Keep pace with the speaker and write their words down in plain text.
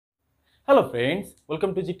Hello friends,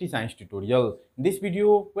 welcome to GT Science tutorial. In this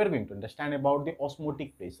video, we are going to understand about the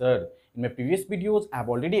osmotic pressure. In my previous videos, I have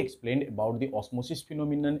already explained about the osmosis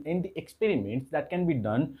phenomenon and the experiments that can be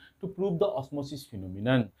done to prove the osmosis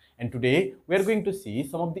phenomenon. And today, we are going to see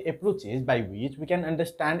some of the approaches by which we can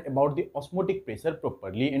understand about the osmotic pressure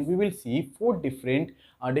properly, and we will see four different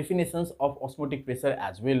definitions of osmotic pressure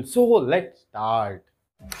as well. So let's start.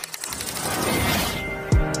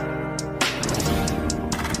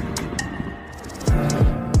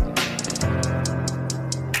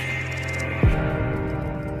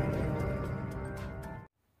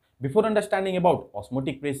 Before understanding about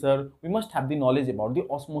osmotic pressure, we must have the knowledge about the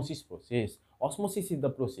osmosis process. Osmosis is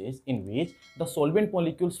the process in which the solvent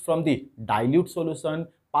molecules from the dilute solution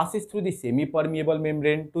passes through the semi-permeable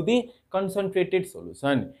membrane to the concentrated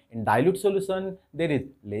solution. In dilute solution, there is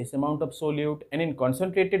less amount of solute, and in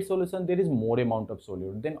concentrated solution, there is more amount of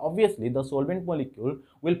solute. Then obviously, the solvent molecule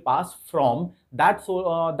will pass from that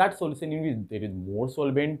solution in which there is more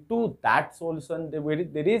solvent to that solution where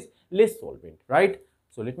there is less solvent, right?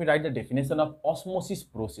 So let me write the definition of osmosis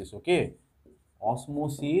process. Okay,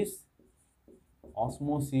 osmosis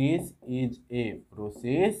is a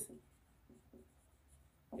process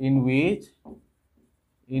in which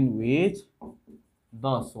the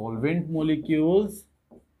solvent molecules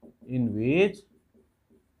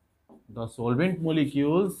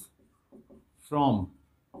from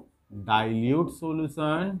dilute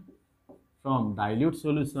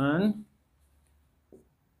solution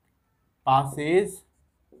passes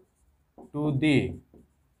to the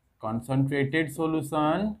concentrated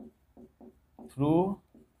solution through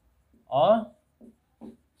a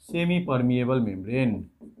semi-permeable membrane.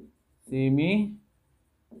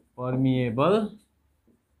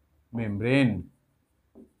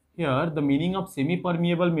 Here, the meaning of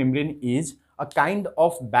semi-permeable membrane is a kind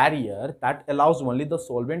of barrier that allows only the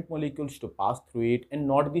solvent molecules to pass through it and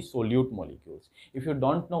not the solute molecules. If you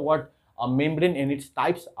don't know what a membrane and its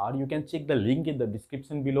types are, you can check the link in the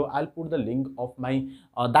description below. I'll put the link of my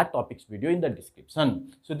that topics video in the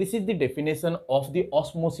description. So this is the definition of the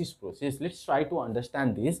osmosis process. Let's try to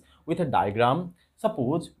understand this with a diagram.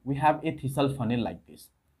 Suppose we have a thistle funnel like this.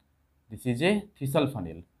 This is a thistle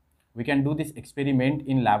funnel. We can do this experiment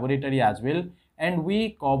in laboratory as well, and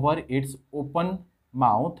we cover its open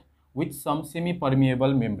mouth with some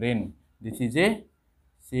semi-permeable membrane. This is a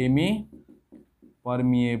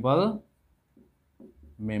semi-permeable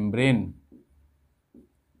membrane.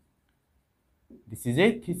 This is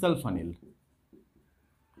a thistle funnel.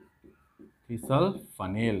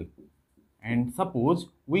 And suppose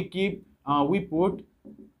we put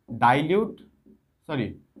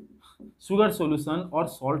sugar solution or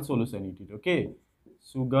salt solution in it. Okay,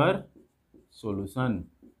 sugar solution.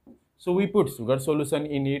 So we put sugar solution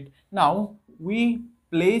in it. Now we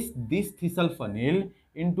place this thistle funnel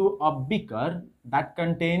into a beaker that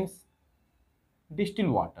contains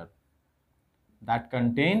distilled water.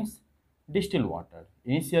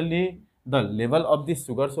 Initially, the level of this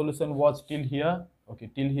sugar solution was till here. Okay,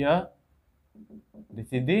 till here.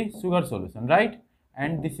 This is the sugar solution, right?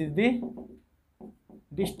 And this is the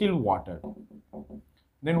distilled water.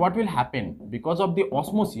 Then what will happen? Because of the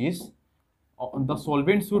osmosis, the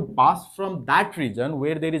solvent should pass from that region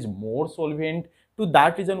where there is more solvent to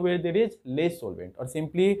that region where there is less solvent, or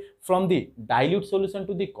simply from the dilute solution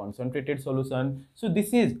to the concentrated solution. So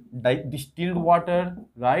this is distilled water,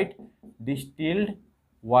 right? Distilled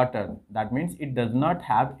water. That means it does not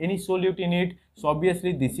have any solute in it. So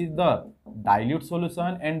obviously this is the dilute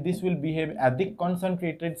solution, and this will behave as the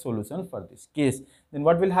concentrated solution for this case. Then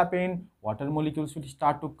what will happen? Water molecules will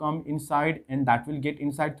start to come inside, and that will get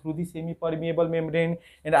inside through the semi-permeable membrane,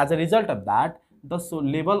 and as a result of that, the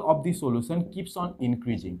level of the solution keeps on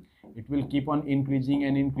increasing. It will keep on increasing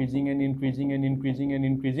and increasing and increasing and increasing and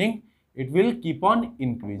increasing. It will keep on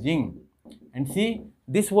increasing. And see,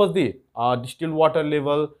 this was the distilled water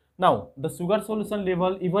level. Now the sugar solution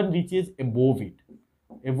level even reaches above it,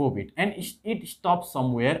 and it stops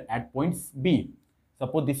somewhere at point B.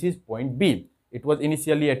 Suppose this is point B. It was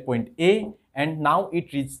initially at point A, and now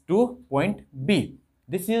it reached to point B.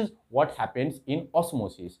 This is what happens in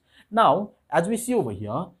osmosis. Now, as we see over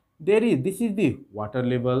here, this is the water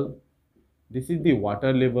level. This is the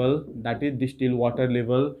water level, that is distilled water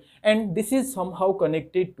level, and this is somehow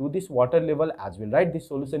connected to this water level as well, right? This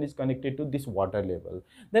solution is connected to this water level.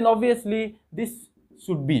 Then obviously this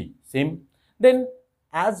should be same. Then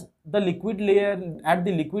as the liquid layer at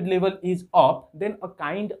the liquid level is up, then a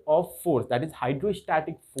kind of force, that is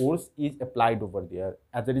hydrostatic force, is applied over there.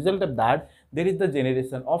 As a result of that, there is the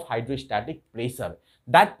generation of hydrostatic pressure.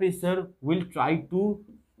 That pressure will try to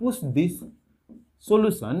push this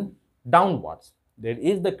solution downwards. There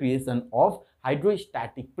is the creation of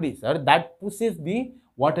hydrostatic pressure that pushes the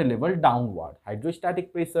water level downward.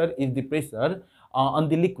 Hydrostatic pressure is the pressure on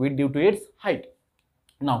the liquid due to its height.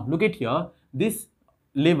 Now look at here, this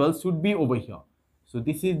level should be over here. So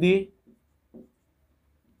this is the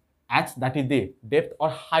h, that is the depth or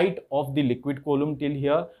height of the liquid column till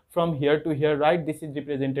here. From here to here, right, this is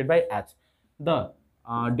represented by h. The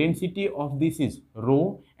density of this is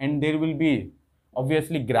rho, and there will be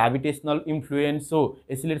obviously gravitational influence, so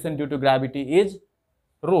acceleration due to gravity is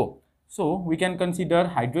rho. So we can consider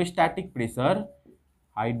hydrostatic pressure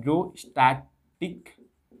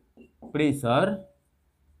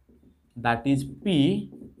that is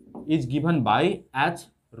P is given by h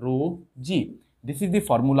rho g. This is the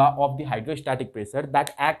formula of the hydrostatic pressure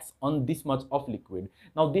that acts on this much of liquid.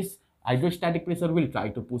 Now this hydrostatic pressure will try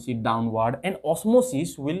to push it downward and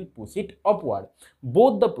osmosis will push it upward.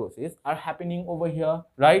 Both the process are happening over here,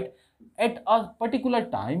 right? At a particular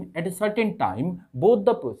time, at a certain time, both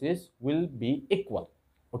the process will be equal.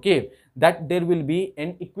 Okay, that there will be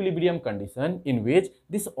an equilibrium condition in which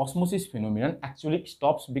this osmosis phenomenon actually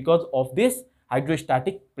stops because of this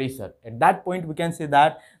hydrostatic pressure. At that point, we can say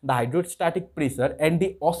that the hydrostatic pressure and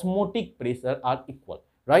the osmotic pressure are equal,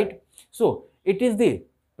 right? So it is the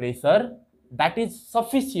pressure that is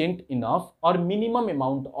sufficient enough, or minimum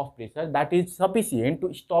amount of pressure that is sufficient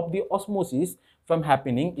to stop the osmosis from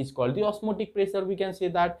happening is called the osmotic pressure. We can say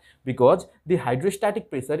that because the hydrostatic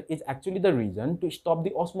pressure is actually the reason to stop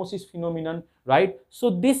the osmosis phenomenon, right? So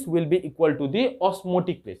this will be equal to the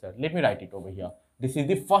osmotic pressure. Let me write it over here. This is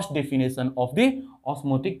the first definition of the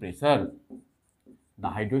osmotic pressure. The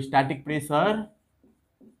hydrostatic pressure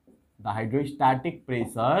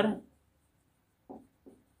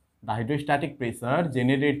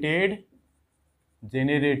generated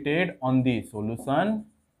on the solution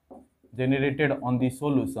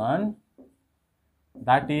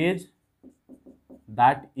that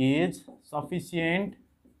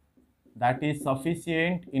is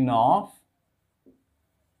sufficient enough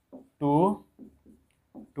to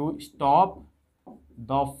stop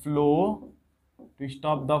the flow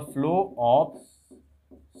of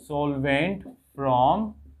solvent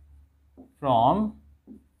from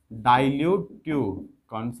dilute to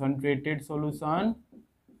concentrated solution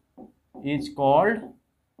is called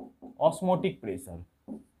osmotic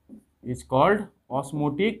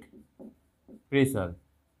pressure.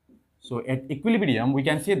 So at equilibrium, we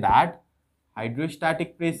can say that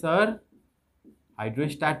hydrostatic pressure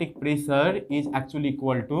is actually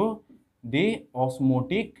equal to the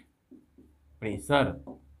osmotic pressure.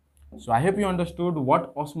 So I hope you understood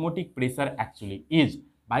what osmotic pressure actually is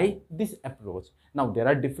by this approach. Now there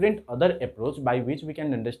are different other approach by which we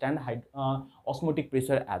can understand osmotic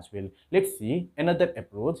pressure as well. Let's see another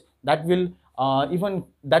approach that will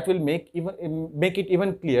make it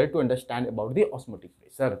even clear to understand about the osmotic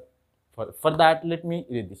pressure. For that, let me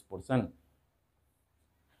read this portion.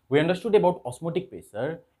 We understood about osmotic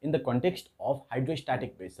pressure in the context of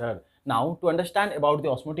hydrostatic pressure. Now, to understand about the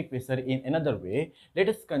osmotic pressure in another way, let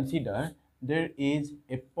us consider there is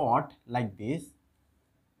a pot like this.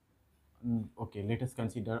 Okay, let us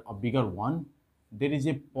consider a bigger one. There is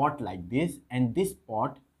a pot like this, and this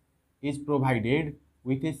pot is provided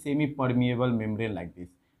with a semi-permeable membrane like this.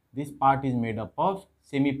 This part is made up of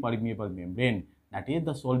semi-permeable membrane, that is,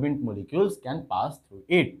 the solvent molecules can pass through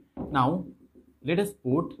it. Now, let us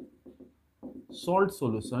put salt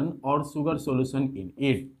solution or sugar solution in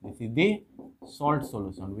it. This is the salt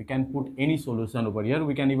solution. We can put any solution over here.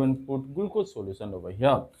 We can even put glucose solution over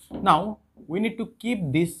here. Now, we need to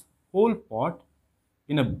keep this whole pot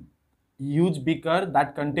in a huge beaker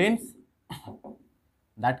that contains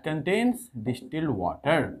distilled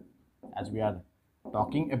water. As we are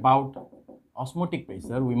talking about osmotic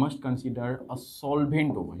pressure, we must consider a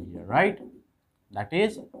solvent over here, right? That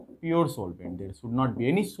is pure solvent. There should not be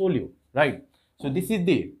any solute, right? So this is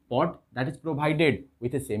the pot that is provided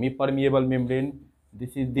with a semi-permeable membrane.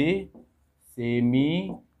 This is the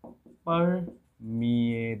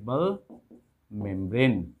semi-permeable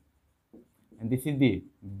membrane, and this is the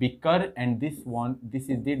beaker, and this is the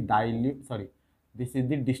this is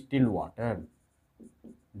the distilled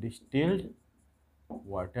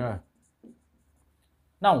water.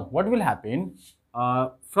 Now what will happen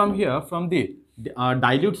from here, from the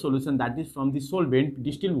dilute solution, that is from the solvent,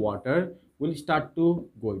 distilled water will start to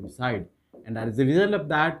go inside, and as a result of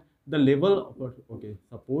that, the level of, okay,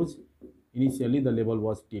 suppose initially the level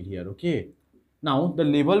was till here, okay, now the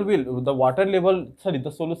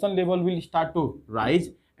solution level will start to rise,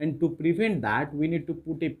 and to prevent that, we need to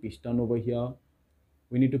put a piston over here.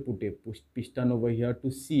 We need to put a piston over here to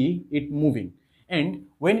see it moving, And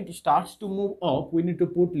when it starts to move up, we need to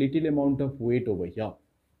put little amount of weight over here.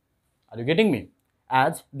 Are you getting me?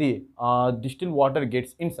 As the distilled water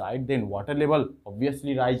gets inside, then water level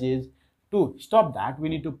obviously rises. To stop that, we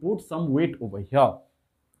need to put some weight over here.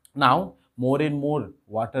 Now, more and more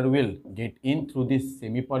water will get in through this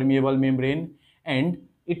semi-permeable membrane, and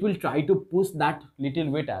it will try to push that little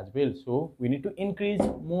weight as well. So, we need to increase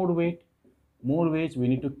more weight, more weight. We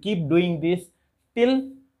need to keep doing this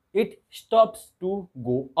till it stops to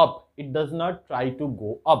go up. It does not try to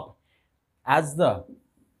go up. As the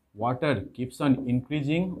water keeps on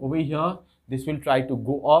increasing over here, this will try to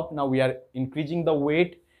go up. Now we are increasing the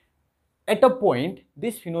weight. At a point,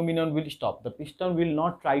 this phenomenon will stop. The piston will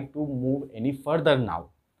not try to move any further now.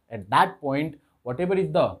 At that point, whatever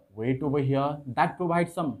is the weight over here, that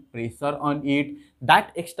provides some pressure on it.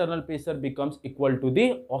 That external pressure becomes equal to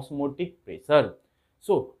the osmotic pressure.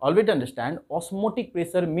 So always understand, osmotic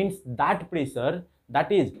pressure means that pressure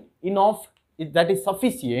that is enough, that is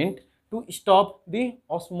sufficient to stop the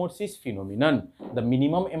osmosis phenomenon. The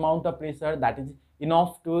minimum amount of pressure that is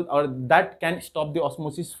enough to, or that can stop the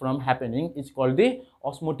osmosis from happening, is called the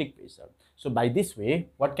osmotic pressure. So by this way,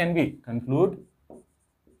 what can we conclude?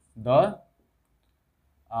 The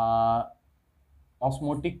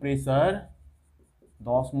osmotic pressure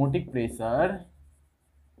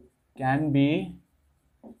can be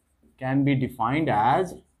defined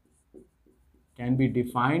as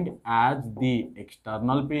the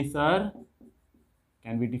external pressure,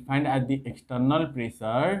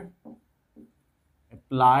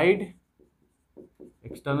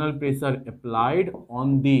 applied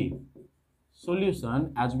on the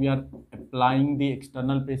solution. As we are applying the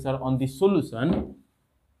external pressure on the solution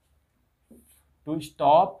to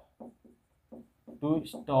stop the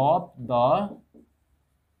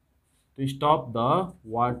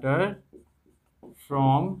water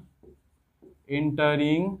from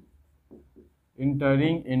entering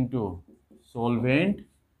into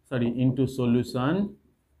solution.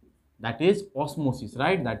 That is osmosis,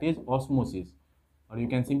 right? That is osmosis, or you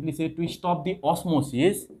can simply say to stop the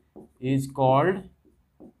osmosis is called,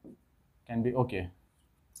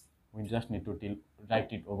 we just need to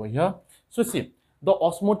write it over here. So see, the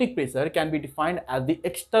osmotic pressure can be defined as the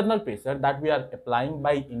external pressure that we are applying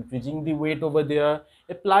by increasing the weight over there,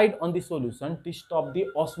 applied on the solution to stop the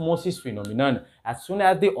osmosis phenomenon. As soon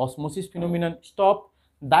as the osmosis phenomenon stop,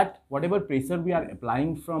 that whatever pressure we are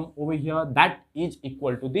applying from over here, that is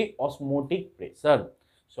equal to the osmotic pressure.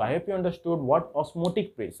 So I hope you understood what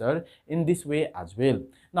osmotic pressure in this way as well.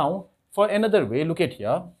 Now, for another way, look at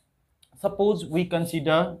here. Suppose we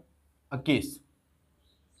consider a case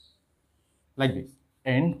like this,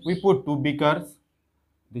 and we put two beakers.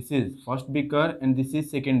 This is first beaker and this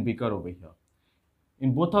is second beaker over here.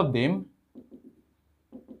 In both of them,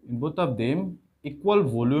 equal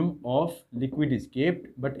volume of liquid is kept,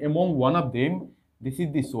 but among one of them, this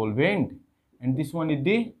is the solvent and this one is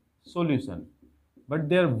the solution, but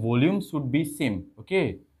their volume should be same.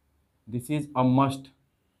 Okay, this is a must.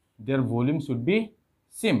 Their volume should be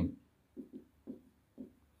same.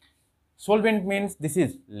 Solvent means this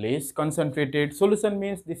is less concentrated. Solution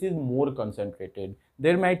means this is more concentrated.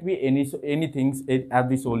 There might be any things as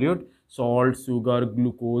the solute, salt, sugar,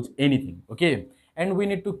 glucose, anything. Okay, and we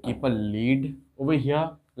need to keep a lead over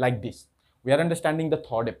here like this. We are understanding the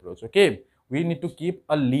third approach. Okay, we need to keep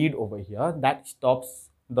a lead over here that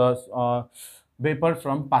stops the vapor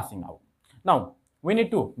from passing out. Now we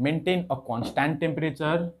need to maintain a constant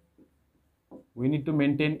temperature. At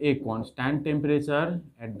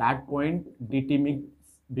that point, dt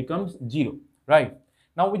becomes 0, right?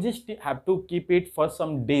 Now we just have to keep it for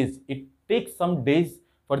some days. It takes some days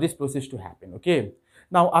for this process to happen. Okay,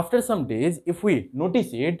 now after some days, if we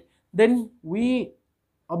notice it, then we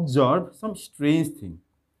observe some strange thing.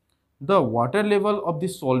 The water level of the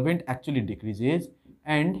solvent actually decreases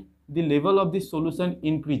and the level of the solution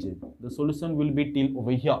increases. The solution will be till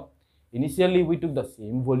over here. Initially, we took the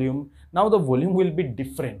same volume. Now the volume will be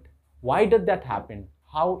different. Why did that happen?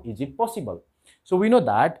 How is it possible? So we know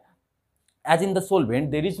that as in the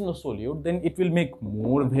solvent, there is no solute, then it will make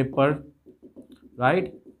more vapor,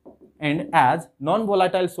 right? And as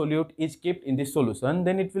non-volatile solute is kept in the solution,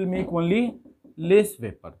 then it will make only less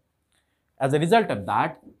vapor. As a result of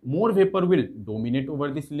that, more vapor will dominate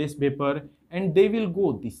over this less vapor, and they will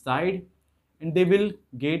go this side and they will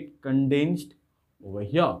get condensed over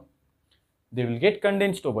here.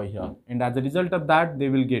 And as a result of that, they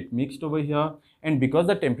will get mixed over here, and because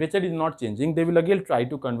the temperature is not changing, they will again try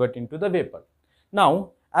to convert into the vapor.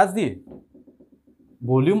 Now as the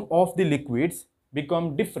volume of the liquids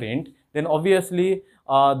become different, then obviously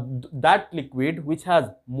that liquid which has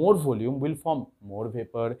more volume will form more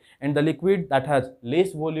vapor, and the liquid that has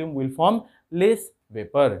less volume will form less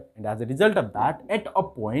vapor. And as a result of that, at a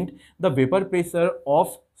point, the vapor pressure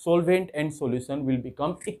of solvent and solution will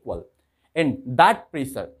become equal. And that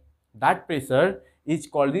pressure is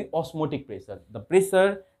called the osmotic pressure. The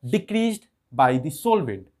pressure decreased by the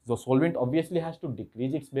solvent. The solvent obviously has to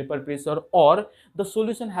decrease its vapor pressure, or the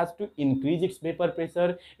solution has to increase its vapor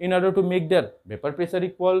pressure in order to make their vapor pressure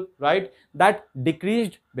equal, right? That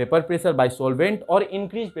decreased vapor pressure by solvent or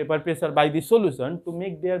increased vapor pressure by the solution to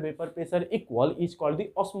make their vapor pressure equal is called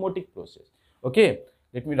the osmotic process. Okay,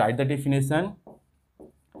 let me write the definition.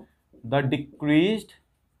 The decreased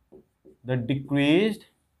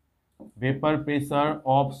vapor pressure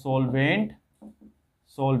of solvent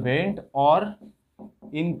or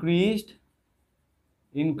increased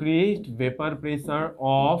vapor pressure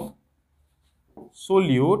of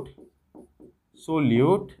solution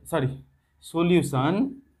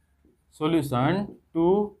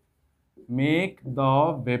to make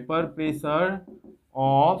the vapor pressure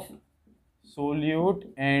of solute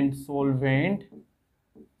and solvent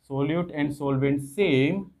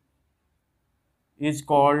same is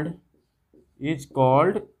called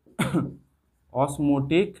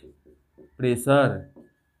osmotic pressure.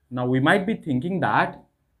 Now you might be thinking that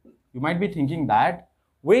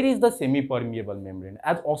where is the semi-permeable membrane?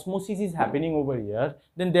 As osmosis is happening over here,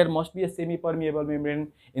 then there must be a semi-permeable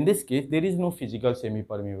membrane. In this case, there is no physical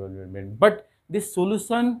semi-permeable membrane, but this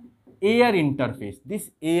solution air interface,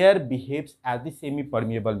 this air behaves as the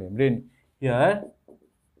semi-permeable membrane. Here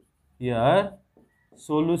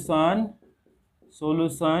solution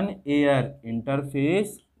air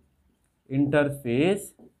interface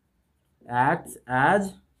acts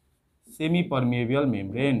as semi-permeable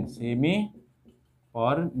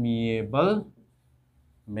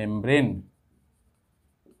membrane.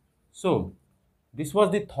 So this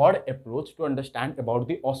was the third approach to understand about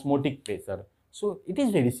the osmotic pressure. So it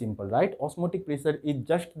is very simple, right? Osmotic pressure is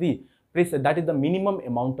just the pressure, that is the minimum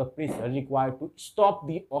amount of pressure required to stop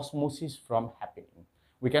the osmosis from happening.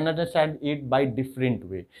 We can understand it by different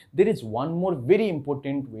way. There is one more very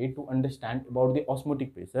important way to understand about the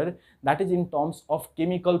osmotic pressure, that is in terms of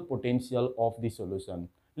chemical potential of the solution.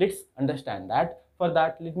 Let's understand that. For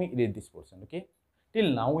that, let me read this portion, okay?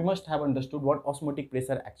 Till now, we must have understood what osmotic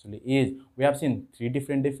pressure actually is. We have seen three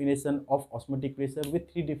different definitions of osmotic pressure with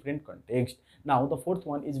three different contexts. Now, the fourth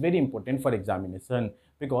one is very important for examination,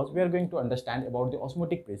 because we are going to understand about the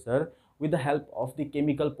osmotic pressure with the help of the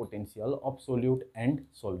chemical potential of solute and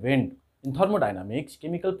solvent. In thermodynamics,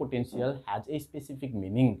 chemical potential has a specific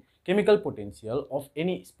meaning. Chemical potential of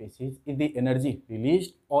any species is the energy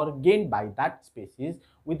released or gained by that species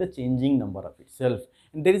with the changing number of itself.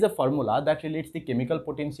 And there is a formula that relates the chemical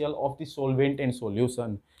potential of the solvent and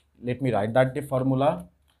solution. Let me write that the formula.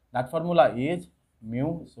 That formula is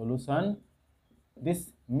mu solution.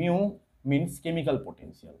 This mu means chemical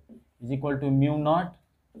potential is equal to mu naught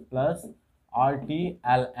plus RT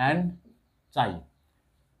ln psi,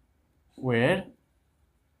 where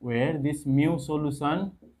this mu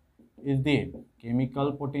solution is the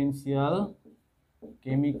chemical potential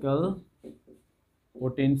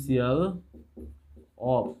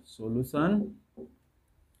of solution,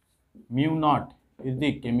 mu naught is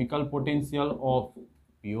the chemical potential of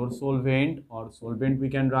pure solvent or solvent we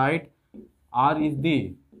can write, R is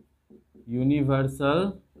the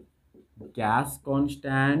universal gas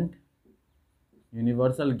constant,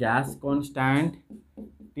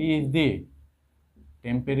 T is the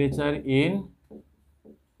temperature in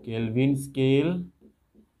Kelvin scale,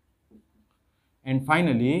 and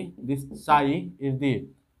finally this psi is the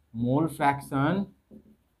mole fraction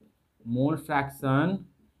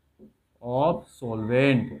of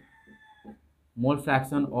solvent,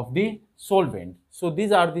 So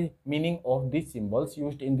these are the meaning of these symbols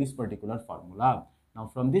used in this particular formula. Now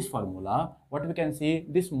from this formula, what we can see,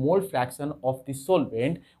 this mole fraction of the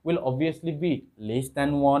solvent will obviously be less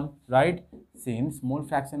than 1, right? Since mole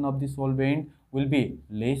fraction of the solvent will be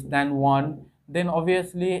less than 1, then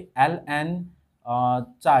obviously ln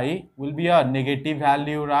psi will be a negative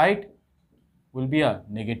value, right? Will be a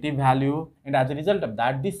negative value, and as a result of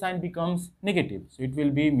that, this sign becomes negative. So it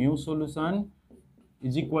will be mu solution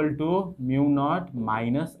is equal to mu naught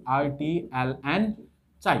minus RT ln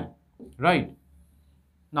psi, right?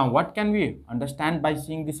 Now what can we understand by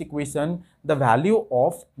seeing this equation? The value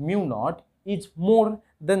of mu naught is more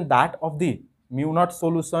than that of the mu naught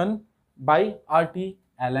solution by RT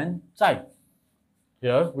ln psi.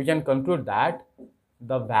 Here we can conclude that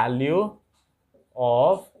the value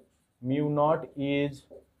of mu naught is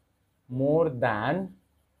more than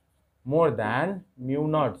more than mu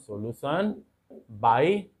naught solution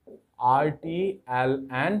by RT, L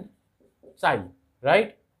and psi,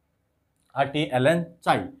 right? RT, L and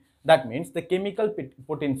psi. That means the chemical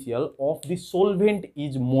potential of the solvent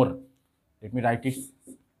is more. Let me write it.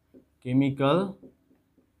 Chemical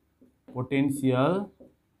potential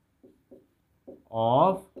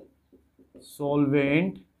of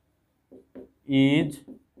solvent is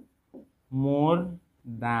more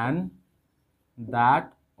than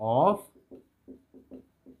that of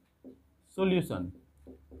solution.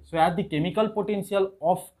 So as the chemical potential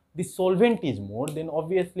of the solvent is more, then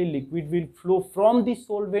obviously liquid will flow from the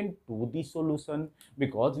solvent to the solution,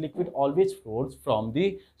 because liquid always flows from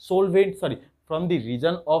the solvent, from the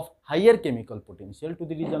region of higher chemical potential to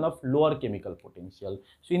the region of lower chemical potential.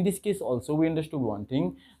 So in this case also we understood one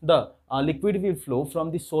thing, the liquid will flow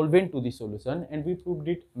from the solvent to the solution, and we proved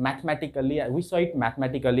it mathematically, we saw it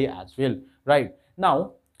mathematically as well, right?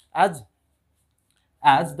 Now as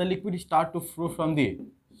the liquid start to flow from the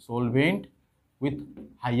solvent with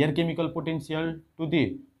higher chemical potential to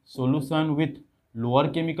the solution with lower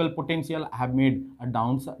chemical potential, I have made a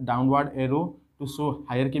downward arrow to show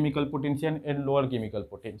higher chemical potential and lower chemical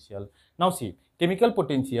potential. Now see, chemical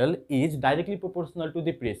potential is directly proportional to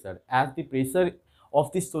the pressure. As the pressure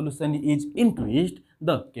of this solution is increased,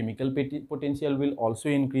 the chemical potential will also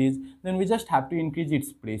increase. Then we just have to increase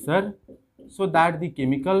its pressure, so that the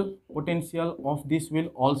chemical potential of this will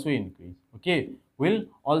also increase, okay, will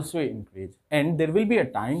also increase. And there will be a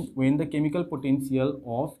time when the chemical potential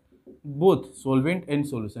of both solvent and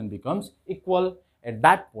solution becomes equal. At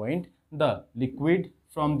that point the liquid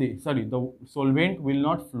from the the solvent will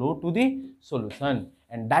not flow to the solution,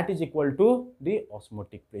 and that is equal to the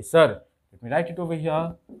osmotic pressure. Let me write it over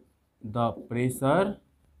here. The pressure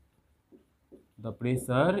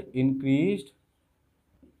increased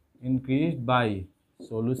by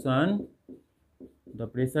solution, the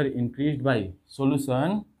pressure increased by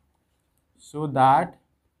solution, so that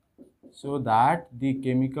the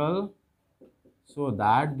chemical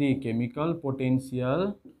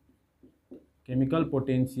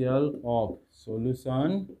potential of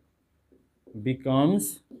solution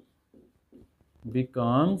becomes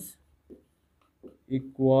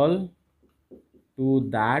equal to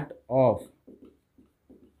that of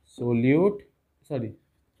solute,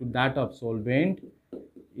 to that of solvent,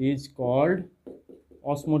 is called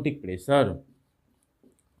osmotic pressure.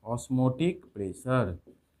 Osmotic pressure.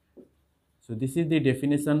 So this is the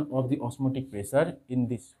definition of the osmotic pressure in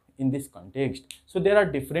this context. So there are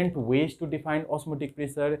different ways to define osmotic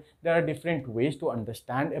pressure. There are different ways to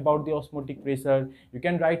understand about the osmotic pressure. You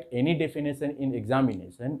can write any definition in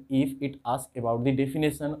examination. If it asks about the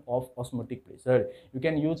definition of osmotic pressure, you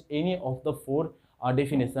can use any of the four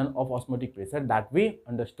definition of osmotic pressure that we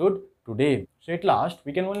understood today. So at last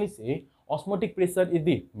we can only say osmotic pressure is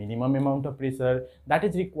the minimum amount of pressure that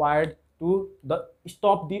is required to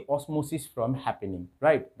stop the osmosis from happening,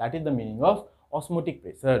 right? That is the meaning of osmotic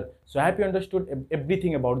pressure. So I hope you understood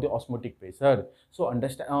everything about the osmotic pressure. So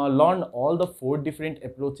learn all the four different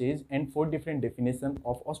approaches and four different definitions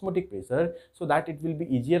of osmotic pressure, so that it will be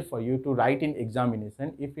easier for you to write in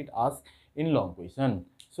examination if it asks in long question.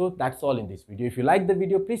 So that's all in this video. If you like the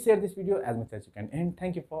video, please share this video as much as you can, and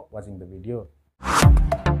thank you for watching the video.